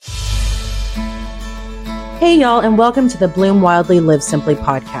Hey y'all, and welcome to the Bloom Wildly Live Simply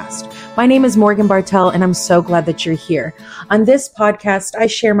podcast. My name is Morgan Bartell, and I'm so glad that you're here. On this podcast, I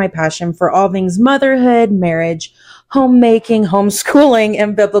share my passion for all things motherhood, marriage, homemaking, homeschooling,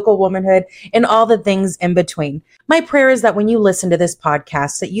 and biblical womanhood, and all the things in between. My prayer is that when you listen to this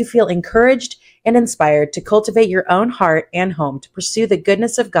podcast, that you feel encouraged and inspired to cultivate your own heart and home to pursue the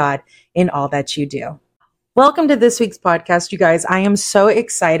goodness of God in all that you do. Welcome to this week's podcast, you guys. I am so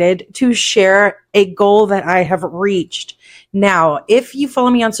excited to share a goal that I have reached. Now, if you follow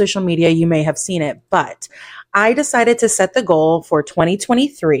me on social media, you may have seen it, but I decided to set the goal for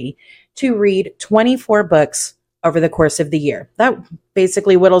 2023 to read 24 books over the course of the year. That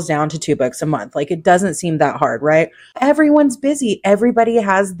basically whittles down to 2 books a month. Like, it doesn't seem that hard, right? Everyone's busy. Everybody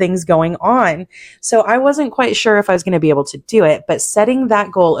has things going on. So I wasn't quite sure if I was going to be able to do it, but setting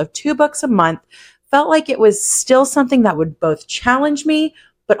that goal of 2 books a month felt like it was still something that would both challenge me,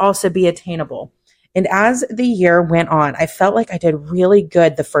 but also be attainable. And as the year went on, I felt like I did really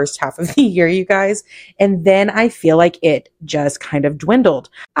good the first half of the year, you guys. And then I feel like it just kind of dwindled.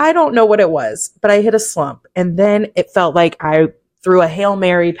 I don't know what it was, but I hit a slump. And then it felt like I threw a Hail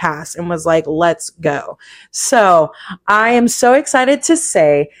Mary pass and was like, let's go. So I am so excited to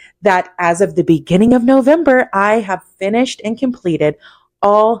say that as of the beginning of November, I have finished and completed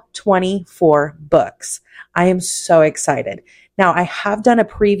all 24 books. I am so excited. Now, I have done a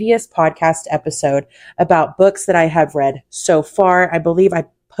previous podcast episode about books that I have read so far. I believe I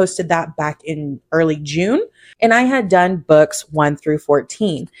posted that back in early June, and I had done books 1 through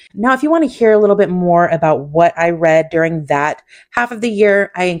 14. Now, if you want to hear a little bit more about what I read during that half of the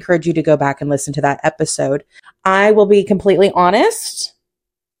year, I encourage you to go back and listen to that episode. I will be completely honest.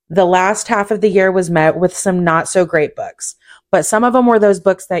 The last half of the year was met with some not so great books, but some of them were those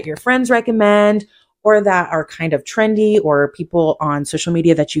books that your friends recommend or that are kind of trendy or people on social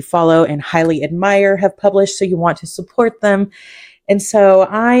media that you follow and highly admire have published, so you want to support them. And so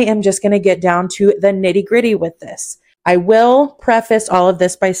I am just going to get down to the nitty-gritty with this. I will preface all of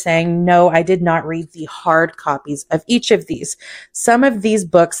this by saying, no, I did not read the hard copies of each of these. Some of these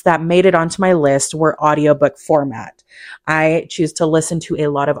books that made it onto my list were audiobook format. I choose to listen to a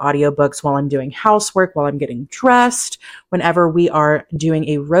lot of audiobooks while I'm doing housework, while I'm getting dressed, whenever we are doing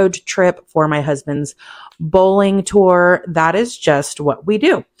a road trip for my husband's bowling tour. That is just what we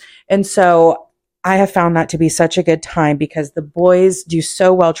do. And so I have found that to be such a good time because the boys do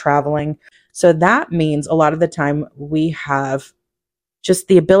so well traveling. So that means a lot of the time we have just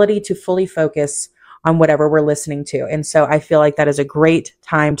the ability to fully focus on whatever we're listening to. And so I feel like that is a great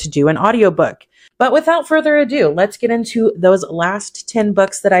time to do an audiobook. But without further ado, let's get into those last 10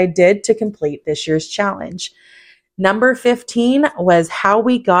 books that I did to complete this year's challenge. Number 15 was How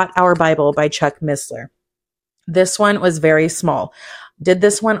We Got Our Bible by Chuck Missler. This one was very small. Did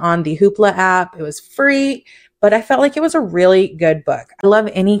this one on the Hoopla app. It was free, but I felt like it was a really good book. I love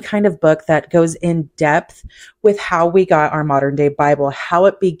any kind of book that goes in depth with how we got our modern day Bible, how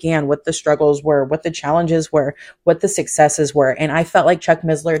it began, what the struggles were, what the challenges were, what the successes were. And I felt like Chuck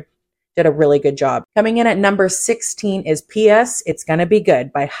Missler did a really good job. Coming in at number 16 is P.S. It's Gonna Be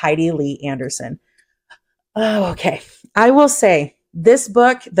Good by Heidi Lee Anderson. Oh, okay. I will say this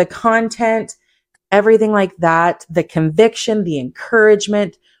book, the content, everything like that, the conviction, the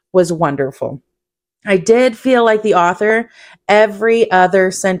encouragement was wonderful. I did feel like the author, every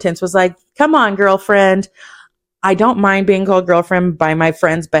other sentence was like, come on, girlfriend. I don't mind being called girlfriend by my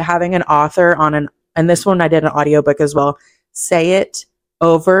friends, but having an author and this one I did an audiobook as well, say it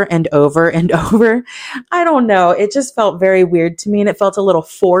over and over and over. I don't know. It just felt very weird to me and it felt a little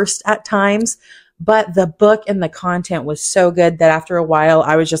forced at times, but the book and the content was so good that after a while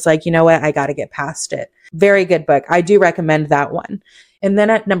I was just like, you know what? I got to get past it. Very good book. I do recommend that one. And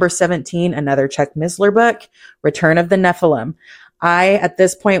then at number 17, another Chuck Missler book, Return of the Nephilim. At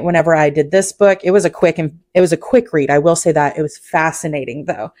this point, whenever I did this book, it was a quick read. I will say that it was fascinating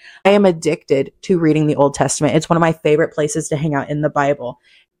though. I am addicted to reading the Old Testament. It's one of my favorite places to hang out in the Bible.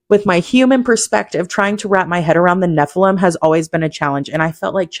 With my human perspective, trying to wrap my head around the Nephilim has always been a challenge. And I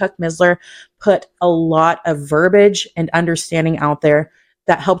felt like Chuck Missler put a lot of verbiage and understanding out there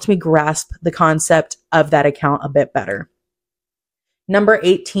that helped me grasp the concept of that account a bit better. Number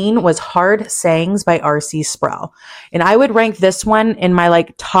 18 was Hard Sayings by R.C. Sproul. And I would rank this one in my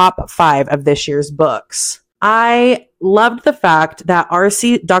top 5 of this year's books. I loved the fact that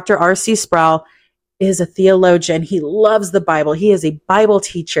Dr. R.C. Sproul is a theologian. He loves the Bible. He is a Bible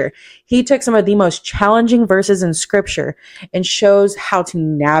teacher. He took some of the most challenging verses in scripture and shows how to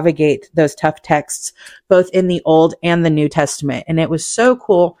navigate those tough texts, both in the Old and the New Testament. And it was so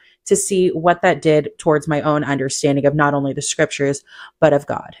cool to see what that did towards my own understanding of not only the scriptures, but of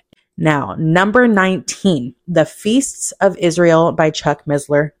God. Now, number 19, The Feasts of Israel by Chuck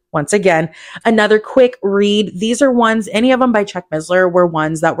Missler. Once again, another quick read. These are ones, any of them by Chuck Missler were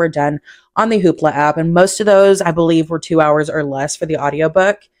ones that were done on the Hoopla app. And most of those, I believe, were 2 hours or less for the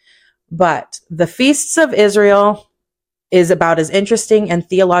audiobook. But The Feasts of Israel is about as interesting and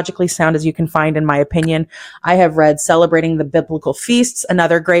theologically sound as you can find, in my opinion. I have read Celebrating the Biblical Feasts,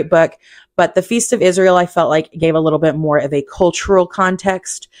 another great book. But The Feast of Israel, I felt like gave a little bit more of a cultural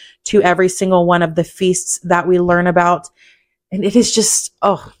context to every single one of the feasts that we learn about. And it is just,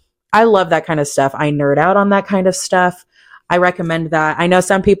 I love that kind of stuff. I nerd out on that kind of stuff. I recommend that. I know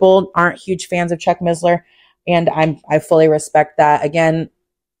some people aren't huge fans of Chuck Missler, and I fully respect that. Again,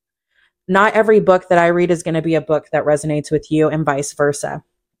 not every book that I read is going to be a book that resonates with you, and vice versa.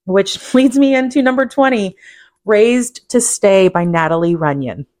 Which leads me into number 20, Raised to Stay by Natalie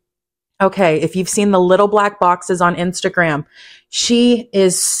Runyon. Okay, if you've seen the little black boxes on Instagram, she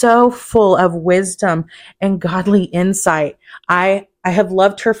is so full of wisdom and godly insight. I have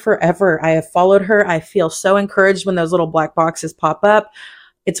loved her forever. I have followed her. I feel so encouraged when those little black boxes pop up.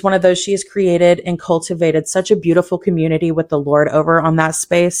 It's one of those she has created and cultivated such a beautiful community with the Lord over on that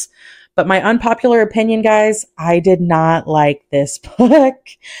space. But my unpopular opinion, guys, I did not like this book.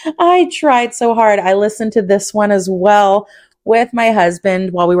 I tried so hard. I listened to this one as well with my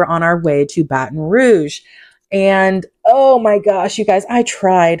husband while we were on our way to Baton Rouge. And oh my gosh, you guys, I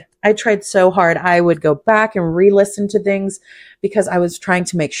tried so hard. I would go back and re-listen to things because I was trying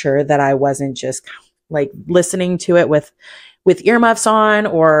to make sure that I wasn't just like listening to it with earmuffs on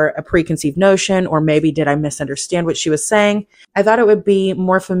or a preconceived notion, or maybe did I misunderstand what she was saying? I thought it would be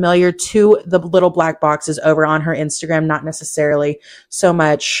more familiar to the little black boxes over on her Instagram, not necessarily so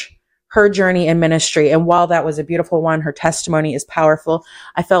much her journey in ministry. And while that was a beautiful one, her testimony is powerful.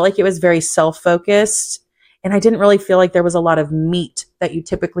 I felt like it was very self-focused, and I didn't really feel like there was a lot of meat that you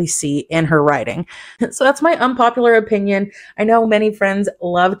typically see in her writing. So that's my unpopular opinion. I know many friends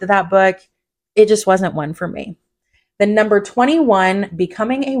loved that book. It just wasn't one for me. Then number 21,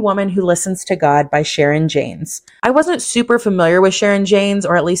 Becoming a Woman Who Listens to God by Sharon Janes. I wasn't super familiar with Sharon Janes,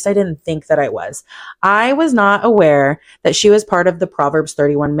 or at least I didn't think that I was. I was not aware that she was part of the Proverbs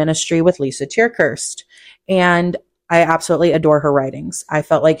 31 ministry with Lisa TerKeurst. And I absolutely adore her writings. I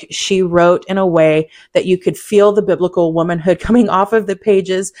felt like she wrote in a way that you could feel the biblical womanhood coming off of the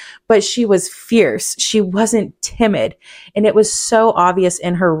pages, but she was fierce. She wasn't timid. And it was so obvious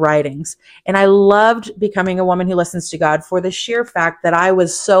in her writings. And I loved Becoming a Woman Who Listens to God for the sheer fact that I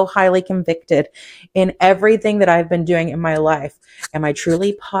was so highly convicted in everything that I've been doing in my life. Am I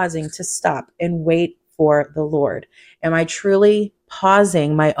truly pausing to stop and wait for the Lord? Am I truly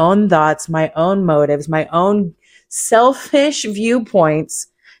pausing my own thoughts, my own motives, my own selfish viewpoints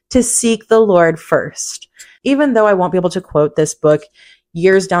to seek the Lord first? Even though I won't be able to quote this book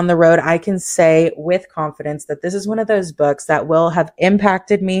years down the road, I can say with confidence that this is one of those books that will have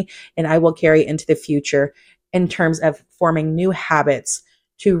impacted me and I will carry into the future in terms of forming new habits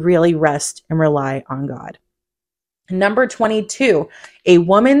to really rest and rely on God. Number 22, A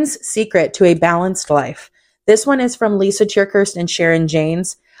Woman's Secret to a Balanced Life. This one is from Lisa TerKeurst and Sharon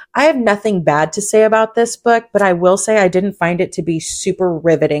Janes. I have nothing bad to say about this book, but I will say I didn't find it to be super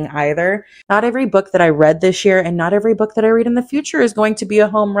riveting either. Not every book that I read this year and not every book that I read in the future is going to be a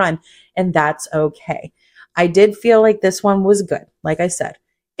home run, and that's okay. I did feel like this one was good. Like I said,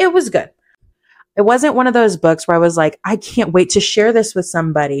 it was good. It wasn't one of those books where I was like, I can't wait to share this with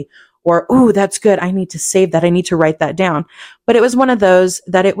somebody, or, ooh, that's good. I need to save that. I need to write that down. But it was one of those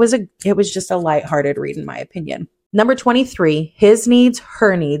that it was just a lighthearted read, in my opinion. Number 23, His Needs,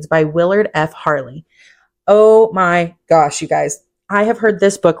 Her Needs by Willard F. Harley. Oh my gosh, you guys. I have heard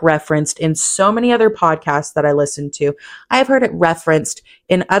this book referenced in so many other podcasts that I listen to. I have heard it referenced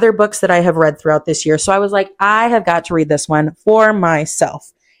in other books that I have read throughout this year. So I was like, I have got to read this one for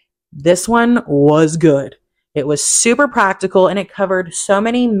myself. This one was good. It was super practical and it covered so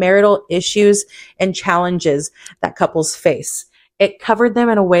many marital issues and challenges that couples face. It covered them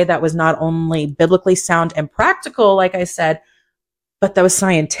in a way that was not only biblically sound and practical, like I said, but that was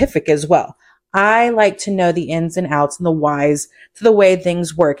scientific as well. I like to know the ins and outs and the whys to the way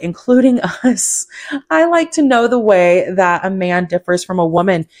things work, including us. I like to know the way that a man differs from a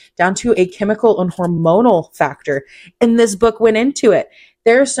woman down to a chemical and hormonal factor. And this book went into it.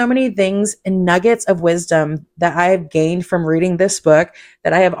 There are so many things and nuggets of wisdom that I have gained from reading this book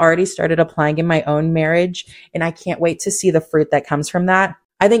that I have already started applying in my own marriage. And I can't wait to see the fruit that comes from that.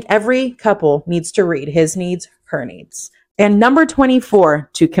 I think every couple needs to read His Needs, Her Needs. And number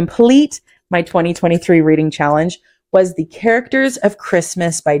 24, to complete my 2023 reading challenge, was The Characters of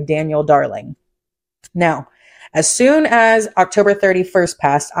Christmas by Daniel Darling. Now, As soon as October 31st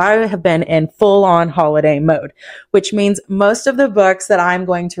passed, I have been in full on holiday mode, which means most of the books that I'm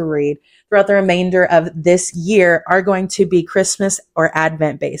going to read throughout the remainder of this year are going to be Christmas or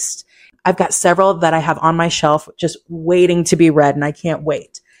Advent based. I've got several that I have on my shelf just waiting to be read, and I can't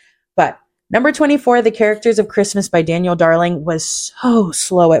wait. But number 24, The Characters of Christmas by Daniel Darling, was so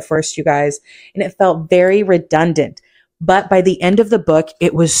slow at first, you guys, and it felt very redundant. But by the end of the book,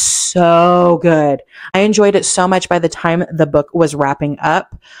 it was so good. I enjoyed it so much by the time the book was wrapping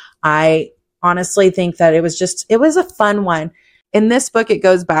up. I honestly think that it was a fun one. In this book, it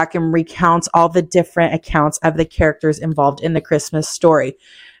goes back and recounts all the different accounts of the characters involved in the Christmas story.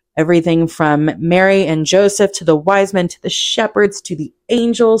 Everything from Mary and Joseph to the wise men to the shepherds to the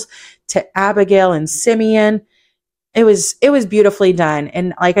angels to Abigail and Simeon. It was beautifully done.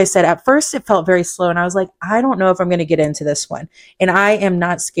 And like I said, at first it felt very slow and I was like, I don't know if I'm going to get into this one. And I am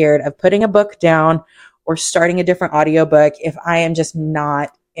not scared of putting a book down or starting a different audiobook if I am just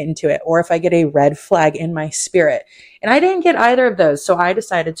not into it or if I get a red flag in my spirit. And I didn't get either of those. So I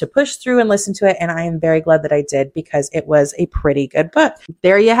decided to push through and listen to it. And I am very glad that I did because it was a pretty good book.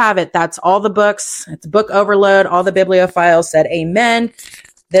 There you have it. That's all the books. It's book overload. All the bibliophiles said amen.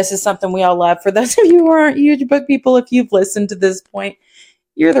 This is something we all love. For those of you who aren't huge book people, if you've listened to this point,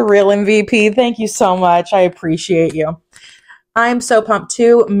 you're the real MVP. Thank you so much. I appreciate you. I'm so pumped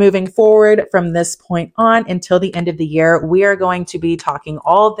too. Moving forward from this point on until the end of the year, we are going to be talking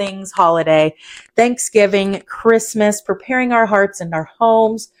all things holiday, Thanksgiving, Christmas, preparing our hearts and our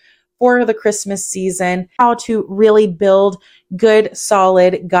homes for the Christmas season, how to really build good,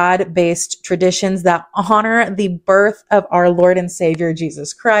 solid, God-based traditions that honor the birth of our Lord and Savior,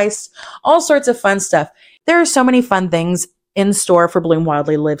 Jesus Christ, all sorts of fun stuff. There are so many fun things in store for Bloom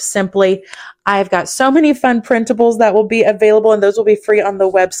Wildly Live Simply. I've got so many fun printables that will be available, and those will be free on the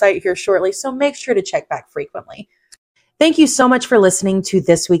website here shortly, so make sure to check back frequently. Thank you so much for listening to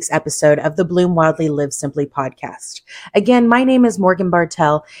this week's episode of the Bloom Wildly Live Simply podcast. Again, my name is Morgan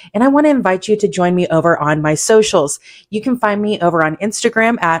Bartell, and I want to invite you to join me over on my socials. You can find me over on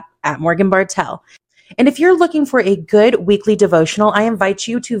Instagram at Morgan Bartell. And if you're looking for a good weekly devotional, I invite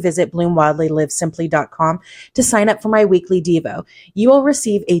you to visit bloomwildlylivesimply.com to sign up for my weekly Devo. You will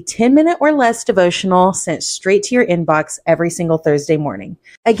receive a 10-minute or less devotional sent straight to your inbox every single Thursday morning.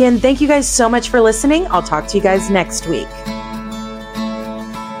 Again, thank you guys so much for listening. I'll talk to you guys next week.